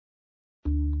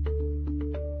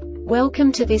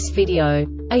Welcome to this video.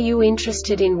 Are you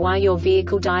interested in why your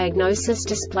vehicle diagnosis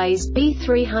displays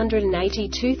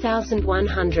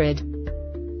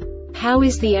B3821-00? How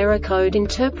is the error code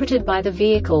interpreted by the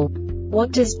vehicle?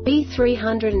 What does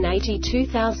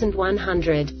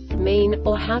B3821-00 mean,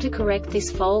 or how to correct this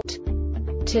fault?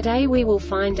 Today we will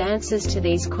find answers to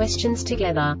these questions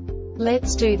together.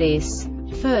 Let's do this.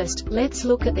 First, let's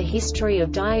look at the history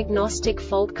of diagnostic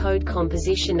fault code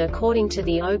composition according to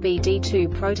the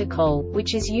OBD2 protocol,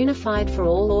 which is unified for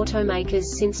all automakers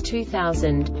since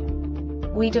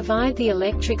 2000. We divide the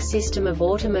electric system of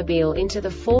automobile into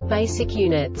the four basic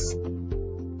units: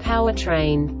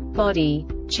 powertrain, body,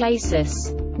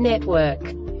 chassis,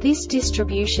 network. This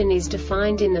distribution is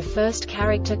defined in the first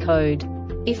character code.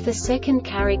 If the second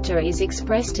character is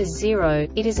expressed as 0,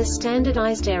 it is a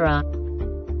standardized error.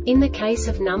 In the case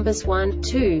of numbers 1,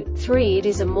 2, 3, it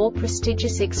is a more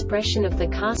prestigious expression of the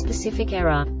car-specific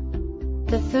error.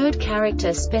 The third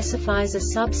character specifies a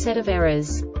subset of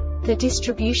errors. The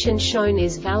distribution shown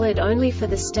is valid only for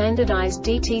the standardized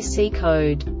DTC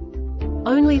code.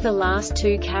 Only the last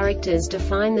two characters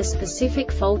define the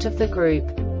specific fault of the group.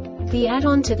 The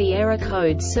add-on to the error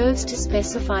code serves to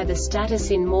specify the status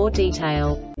in more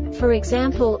detail. For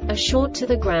example, a short to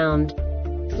the ground.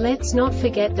 Let's not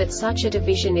forget that such a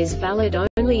division is valid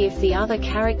only if the other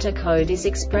character code is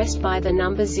expressed by the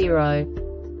number 0.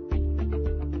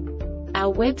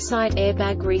 Our website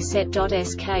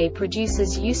airbagreset.sk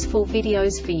produces useful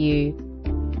videos for you.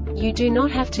 You do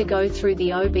not have to go through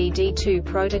the OBD2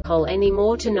 protocol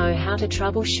anymore to know how to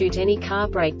troubleshoot any car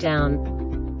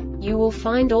breakdown. You will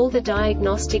find all the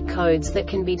diagnostic codes that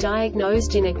can be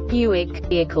diagnosed in a Buick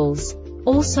vehicles.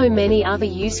 Also many other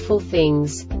useful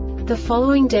things. The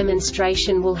following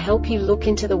demonstration will help you look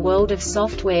into the world of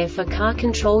software for car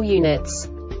control units.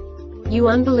 You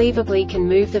unbelievably can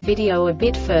move the video a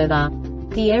bit further.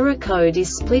 The error code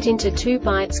is split into 2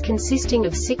 bytes consisting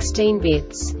of 16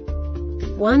 bits.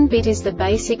 1 bit is the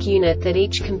basic unit that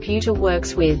each computer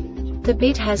works with. The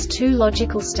bit has 2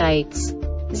 logical states: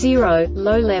 0,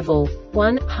 low level,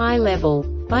 1, high level.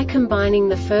 By combining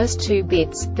the first 2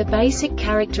 bits, the basic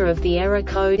character of the error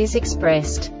code is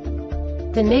expressed.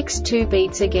 The next 2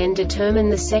 beats again determine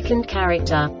the second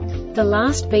character. The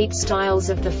last beat styles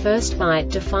of the first byte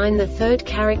define the third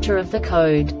character of the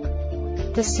code.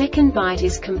 The second byte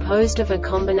is composed of a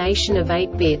combination of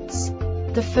 8 bits.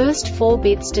 The first 4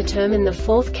 bits determine the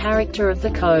fourth character of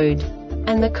the code.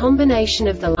 And the combination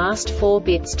of the last 4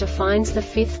 bits defines the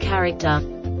fifth character.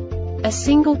 A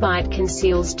single byte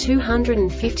conceals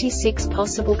 256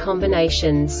 possible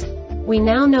combinations. We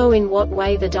now know in what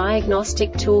way the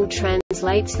diagnostic tool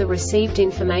translates the received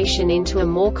information into a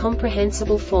more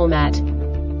comprehensible format.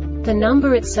 The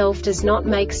number itself does not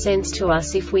make sense to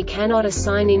us if we cannot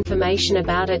assign information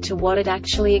about it to what it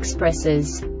actually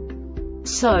expresses.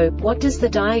 So, what does the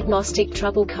Diagnostic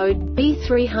Trouble Code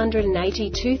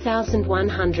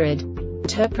B382100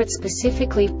 interpret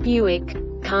specifically for Buick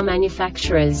car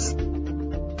manufacturers?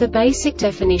 The basic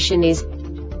definition is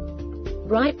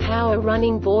right power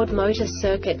running board motor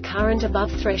circuit current above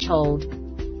threshold.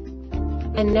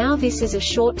 And now this is a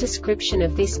short description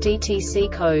of this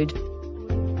DTC code.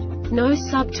 No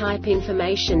subtype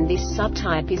information. This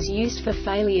subtype is used for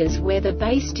failures where the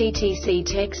base DTC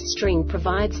text string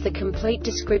provides the complete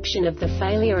description of the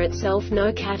failure itself.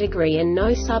 No category and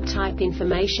no subtype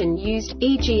information used,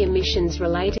 e.g. emissions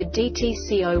related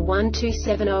DTC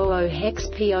 012700 hex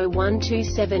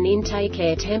P0127 intake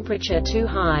air temperature too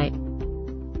high.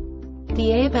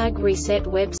 The Airbag Reset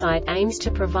website aims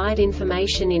to provide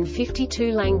information in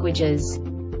 52 languages.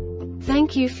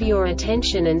 Thank you for your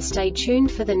attention and stay tuned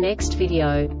for the next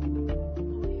video.